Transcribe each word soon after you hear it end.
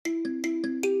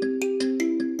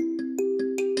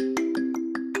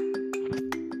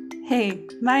Hey,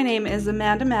 my name is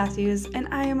Amanda Matthews, and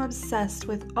I am obsessed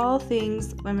with all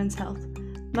things women's health,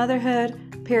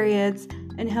 motherhood, periods,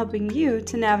 and helping you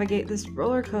to navigate this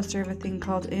roller coaster of a thing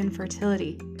called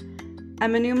infertility.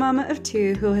 I'm a new mama of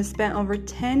two who has spent over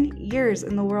 10 years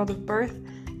in the world of birth,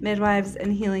 midwives,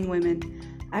 and healing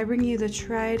women. I bring you the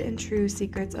tried and true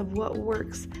secrets of what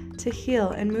works to heal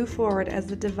and move forward as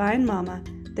the divine mama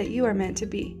that you are meant to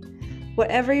be.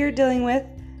 Whatever you're dealing with,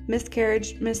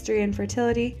 miscarriage, mystery,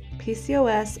 infertility,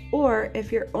 PCOS, or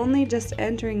if you're only just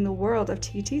entering the world of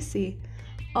TTC,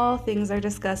 all things are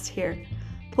discussed here.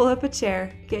 Pull up a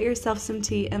chair, get yourself some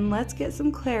tea, and let's get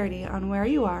some clarity on where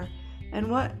you are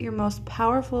and what your most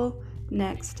powerful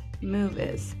next move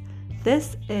is.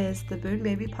 This is the Boon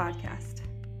Baby Podcast.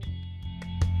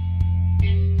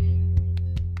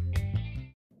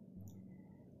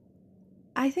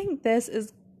 I think this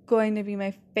is going to be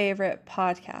my favorite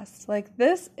podcast.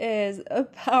 This is a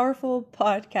powerful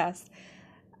podcast.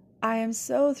 I am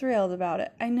so thrilled about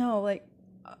it. I know,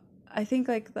 I think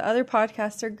the other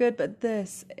podcasts are good, but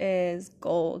this is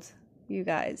gold, you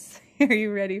guys. Are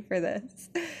you ready for this?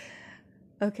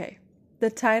 Okay. The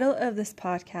title of this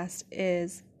podcast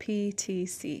is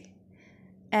PTC.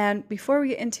 And before we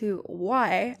get into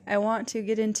why, I want to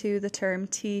get into the term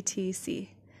TTC.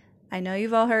 I know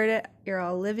you've all heard it. You're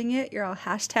all living it. You're all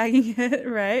hashtagging it,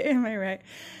 right? Am I right?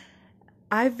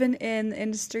 I've been in the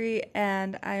industry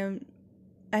and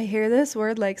I hear this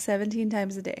word 17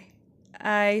 times a day.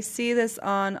 I see this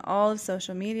on all of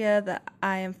social media that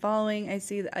I am following. I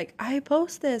see that I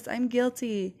post this. I'm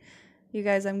guilty. You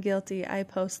guys, I'm guilty. I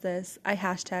post this. I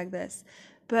hashtag this.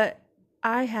 But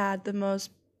I had the most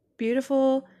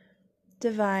beautiful,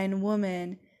 divine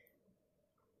woman,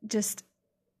 just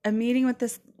a meeting with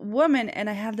this woman, and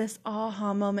I had this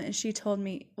aha moment, and she told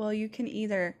me, well, you can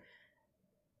either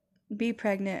be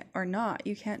pregnant or not.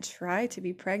 You can't try to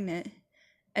be pregnant.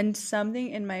 And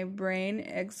something in my brain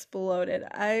exploded.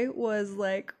 I was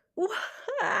like,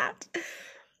 what?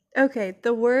 Okay,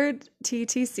 the word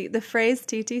TTC, the phrase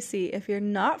TTC, if you're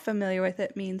not familiar with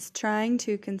it, means trying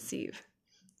to conceive.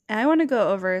 And I want to go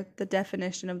over the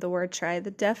definition of the word try. The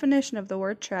definition of the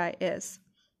word try is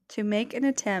to make an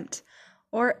attempt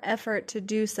or effort to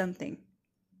do something,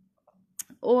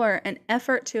 or an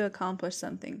effort to accomplish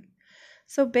something.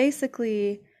 So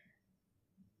basically,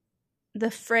 the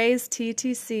phrase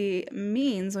TTC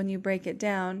means, when you break it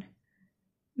down,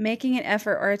 making an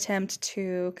effort or attempt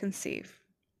to conceive,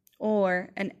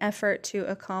 or an effort to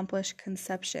accomplish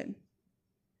conception.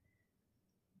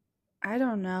 I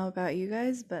don't know about you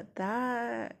guys, but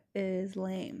that is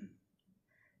lame.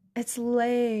 It's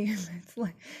lame. It's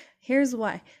lame. Here's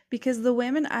why. Because the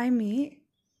women I meet,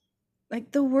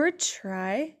 the word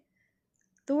try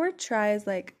is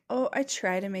oh, I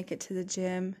try to make it to the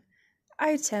gym. I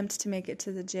attempt to make it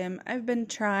to the gym. I've been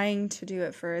trying to do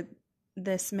it for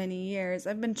this many years.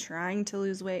 I've been trying to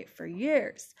lose weight for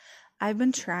years. I've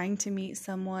been trying to meet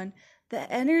someone.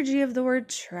 The energy of the word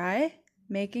try,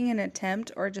 making an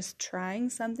attempt or just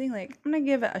trying something, I'm going to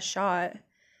give it a shot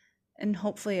and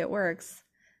hopefully it works.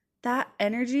 That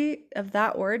energy of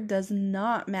that word does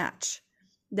not match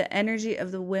the energy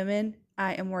of the women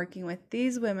I am working with.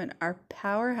 These women are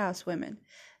powerhouse women.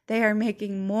 They are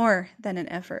making more than an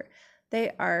effort.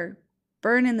 They are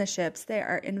burning the ships. They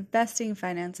are investing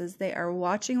finances. They are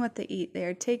watching what they eat. They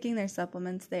are taking their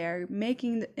supplements. They are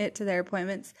making it to their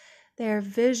appointments. They are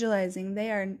visualizing.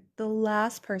 They are the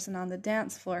last person on the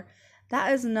dance floor.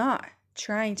 That is not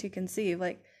trying to conceive.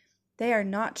 They are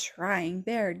not trying.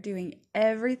 They are doing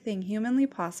everything humanly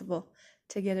possible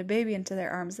to get a baby into their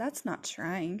arms. That's not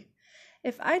trying.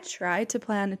 If I try to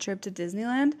plan a trip to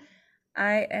Disneyland,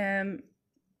 I am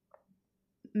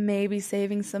maybe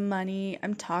saving some money.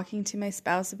 I'm talking to my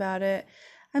spouse about it.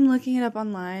 I'm looking it up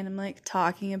online. I'm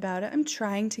talking about it. I'm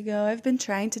trying to go. I've been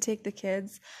trying to take the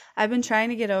kids. I've been trying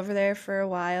to get over there for a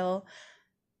while.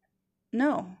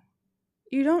 No,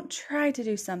 you don't try to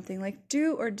do something.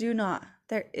 Do or do not.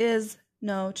 There is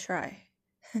no try.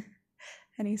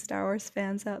 Any Star Wars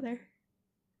fans out there?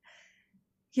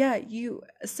 Yeah,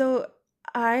 so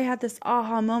I had this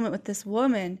aha moment with this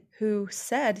woman who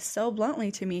said so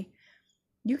bluntly to me,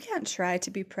 you can't try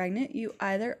to be pregnant. You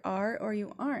either are or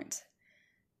you aren't.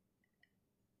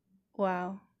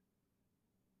 Wow.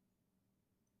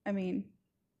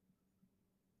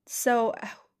 So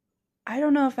I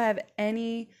don't know if I have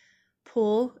any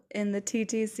pull in the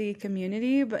TTC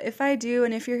community, but if I do,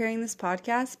 and if you're hearing this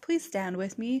podcast, please stand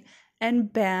with me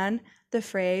and ban the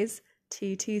phrase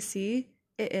TTC.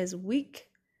 It is weak.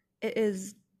 It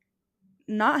is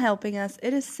not helping us.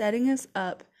 It is setting us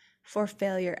up for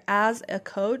failure. As a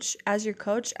coach, as your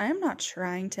coach, I am not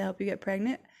trying to help you get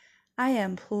pregnant. I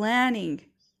am planning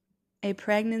a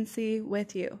pregnancy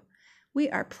with you. We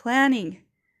are planning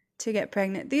to get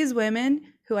pregnant. These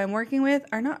women who I'm working with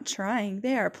are not trying.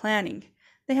 They are planning.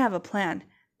 They have a plan.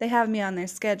 They have me on their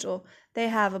schedule. They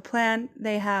have a plan.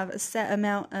 They have a set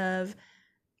amount of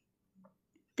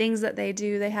things that they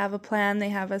do. They have a plan. They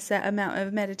have a set amount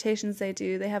of meditations they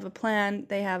do. They have a plan.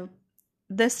 They have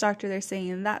this doctor they're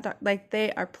seeing and that doctor. Like,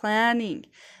 they are planning.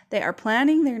 They are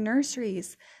planning their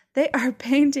nurseries. They are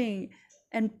painting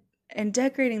and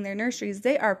decorating their nurseries.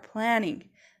 They are planning.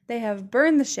 They have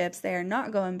burned the ships. They are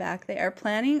not going back. They are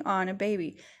planning on a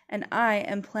baby. And I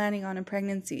am planning on a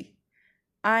pregnancy.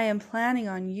 I am planning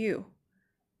on you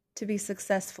to be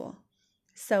successful.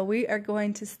 So we are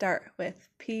going to start with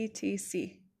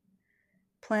PTC,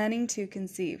 planning to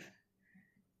conceive.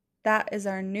 That is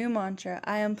our new mantra.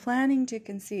 I am planning to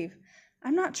conceive.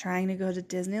 I'm not trying to go to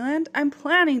Disneyland. I'm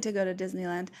planning to go to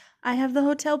Disneyland. I have the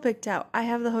hotel picked out. I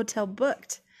have the hotel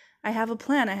booked. I have a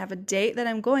plan. I have a date that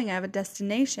I'm going. I have a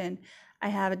destination. I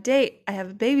have a date. I have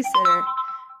a babysitter.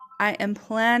 I am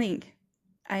planning.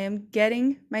 I am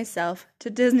getting myself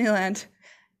to Disneyland.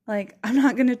 Like, I'm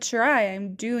not going to try.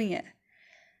 I'm doing it.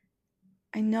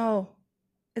 I know.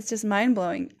 It's just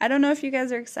mind-blowing. I don't know if you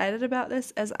guys are excited about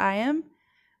this as I am,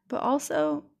 but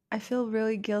also I feel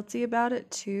really guilty about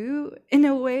it too, in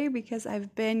a way, because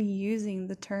I've been using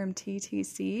the term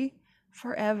TTC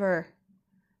forever.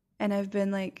 And I've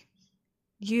been like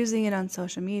using it on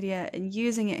social media and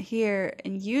using it here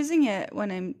and using it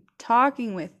when I'm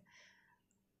talking with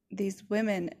these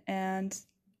women. And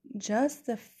just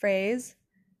the phrase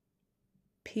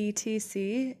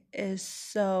PTC is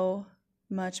so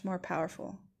much more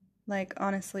powerful. Like,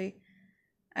 honestly,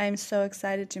 I'm so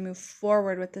excited to move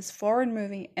forward with this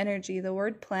forward-moving energy. The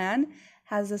word plan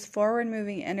has this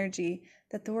forward-moving energy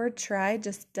that the word try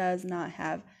just does not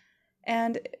have.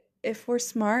 And if we're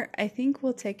smart, I think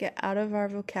we'll take it out of our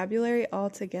vocabulary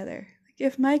altogether. Like,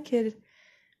 if my kid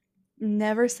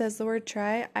never says the word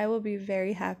try, I will be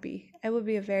very happy. I will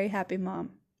be a very happy mom.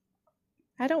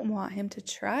 I don't want him to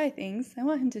try things. I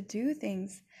want him to do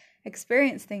things,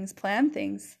 experience things, plan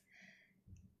things.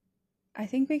 I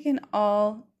think we can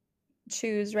all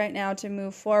choose right now to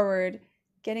move forward,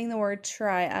 getting the word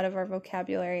try out of our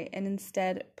vocabulary and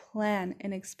instead plan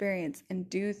and experience and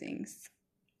do things.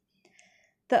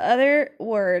 The other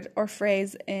word or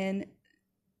phrase in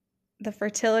the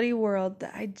fertility world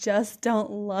that I just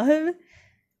don't love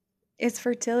is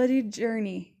fertility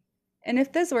journey. And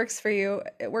if this works for you,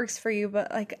 it works for you,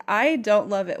 but like, I don't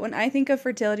love it. When I think of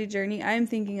fertility journey, I'm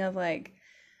thinking of like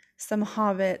some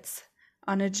hobbits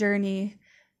on a journey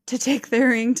to take their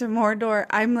ring to Mordor.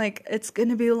 I'm like, it's going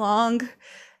to be long.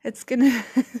 It's going to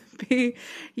be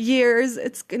years.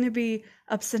 It's going to be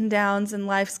ups and downs, and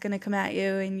life's going to come at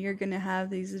you, and you're going to have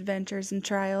these adventures and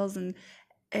trials and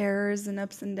errors and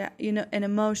ups and downs, and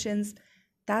emotions.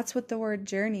 That's what the word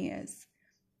journey is.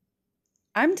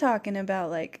 I'm talking about,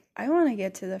 like, I want to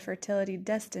get to the fertility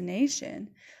destination.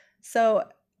 So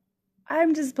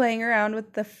I'm just playing around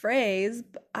with the phrase,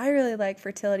 but I really like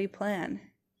fertility plan.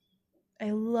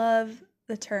 I love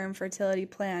the term fertility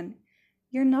plan.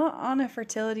 You're not on a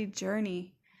fertility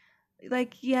journey.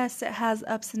 Like, yes, it has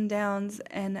ups and downs,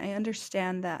 and I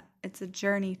understand that it's a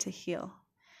journey to heal.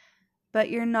 But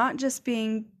you're not just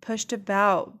being pushed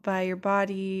about by your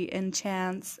body and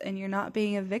chance, and you're not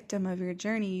being a victim of your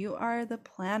journey. You are the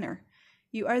planner.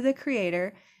 You are the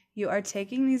creator. You are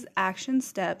taking these action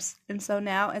steps, and so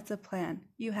now it's a plan.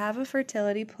 You have a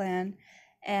fertility plan,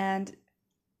 and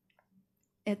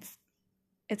it's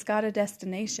got a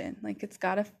destination. Like, it's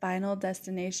got a final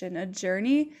destination. A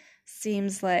journey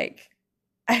seems like,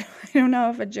 I don't know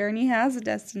if a journey has a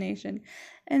destination.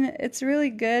 And it's really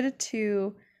good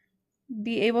to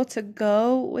be able to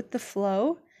go with the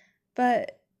flow,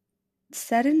 but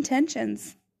set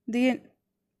intentions. The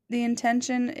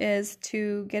intention is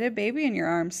to get a baby in your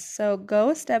arms. So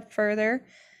go a step further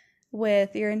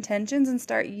with your intentions and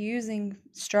start using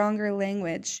stronger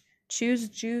language. Choose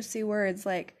juicy words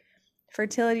like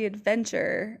fertility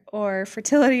adventure or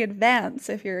fertility advance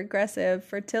if you're aggressive,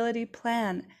 fertility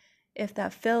plan if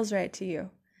that feels right to you.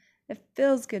 It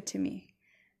feels good to me.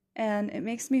 And it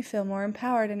makes me feel more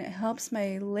empowered, and it helps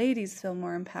my ladies feel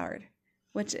more empowered,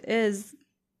 which is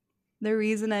the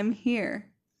reason I'm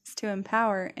here, is to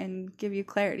empower and give you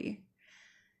clarity.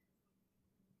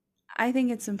 I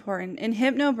think it's important. In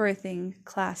hypnobirthing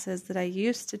classes that I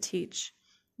used to teach,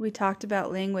 we talked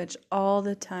about language all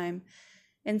the time.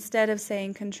 Instead of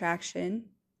saying contraction,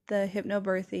 the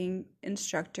hypnobirthing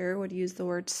instructor would use the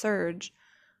word surge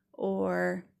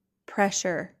or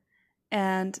pressure.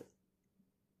 And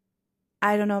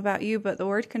I don't know about you, but the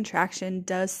word contraction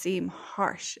does seem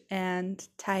harsh and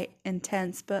tight and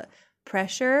tense. But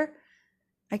pressure,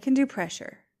 I can do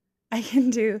pressure. I can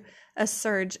do a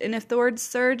surge. And if the word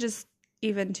surge is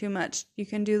even too much, you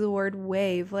can do the word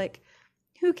wave. Like,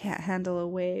 who can't handle a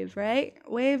wave, right?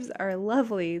 Waves are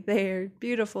lovely. They're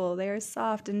beautiful. They are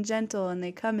soft and gentle, and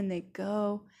they come and they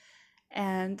go.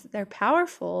 And they're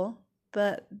powerful,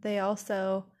 but they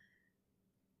also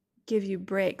give you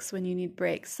breaks when you need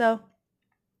breaks. So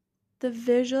the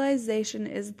visualization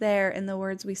is there in the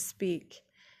words we speak.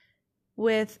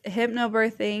 With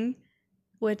hypnobirthing,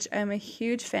 which I'm a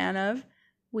huge fan of,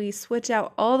 we switch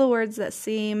out all the words that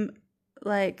seem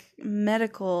like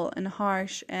medical and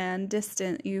harsh and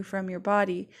distant you from your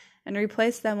body and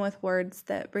replace them with words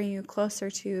that bring you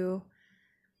closer to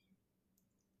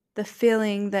the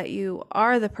feeling that you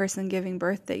are the person giving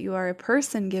birth, that you are a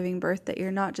person giving birth, that you're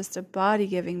not just a body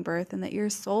giving birth, and that you're a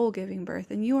soul giving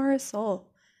birth, and you are a soul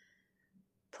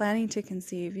planning to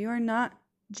conceive. You are not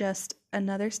just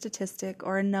another statistic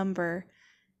or a number.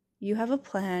 You have a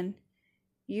plan.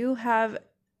 You have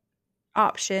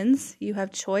options. You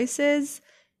have choices.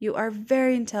 You are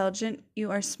very intelligent. You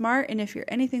are smart. And if you're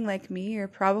anything like me, you're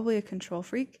probably a control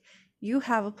freak. You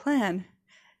have a plan.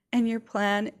 And your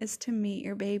plan is to meet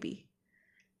your baby.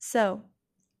 So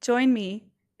join me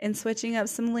in switching up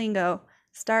some lingo.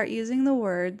 Start using the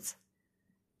words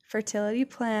fertility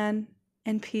plan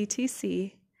and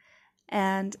PTC.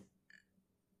 And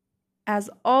as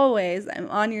always, I'm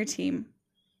on your team.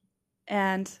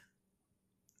 And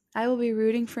I will be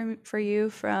rooting for you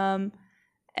from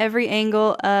every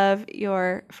angle of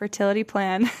your fertility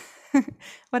plan,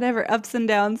 whatever ups and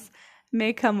downs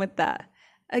may come with that.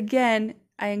 Again,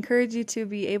 I encourage you to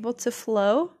be able to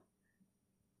flow,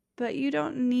 but you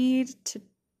don't need to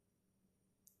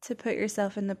put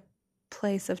yourself in the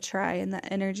place of try, in the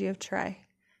energy of try.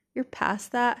 You're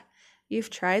past that. You've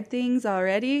tried things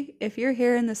already. If you're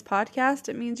here in this podcast,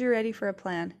 it means you're ready for a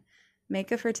plan.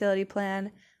 Make a fertility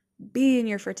plan. Be in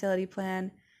your fertility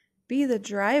plan. Be the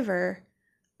driver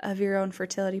of your own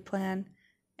fertility plan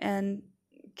and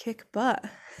kick butt.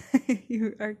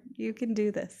 You can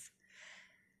do this.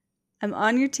 I'm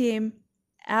on your team.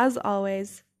 As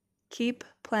always, keep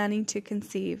planning to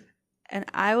conceive. And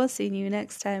I will see you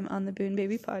next time on the Boon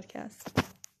Baby Podcast.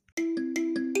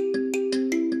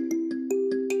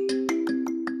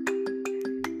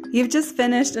 You've just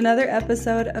finished another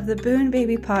episode of the Boon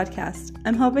Baby Podcast.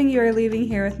 I'm hoping you are leaving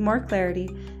here with more clarity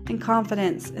and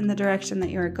confidence in the direction that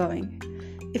you are going.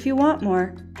 If you want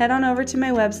more, head on over to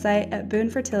my website at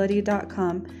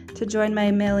boonfertility.com to join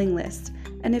my mailing list.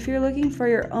 And if you're looking for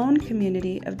your own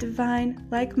community of divine,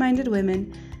 like-minded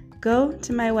women, go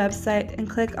to my website and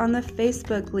click on the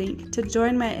Facebook link to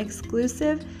join my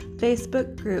exclusive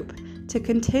Facebook group to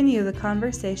continue the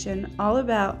conversation all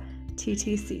about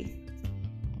TTC.